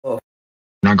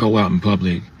When I go out in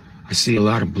public, I see a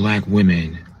lot of black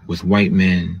women with white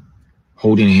men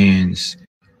holding hands,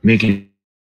 making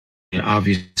it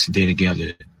obvious they're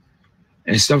together.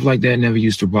 And stuff like that never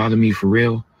used to bother me for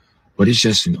real, but it's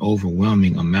just an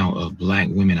overwhelming amount of black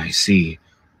women I see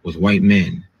with white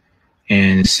men.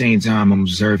 And at the same time, I'm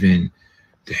observing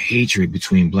the hatred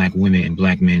between black women and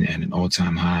black men at an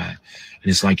all-time high.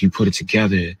 And it's like you put it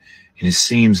together, and it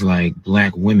seems like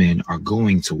black women are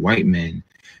going to white men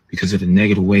because of the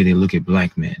negative way they look at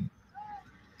black men.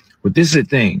 But this is the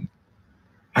thing.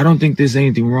 I don't think there's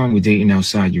anything wrong with dating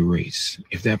outside your race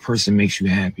if that person makes you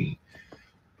happy.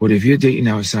 But if you're dating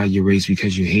outside your race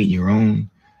because you hate your own,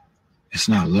 it's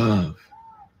not love.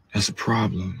 That's a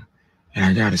problem. And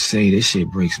I gotta say, this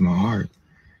shit breaks my heart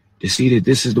to see that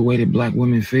this is the way that black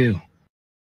women feel.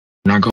 And I go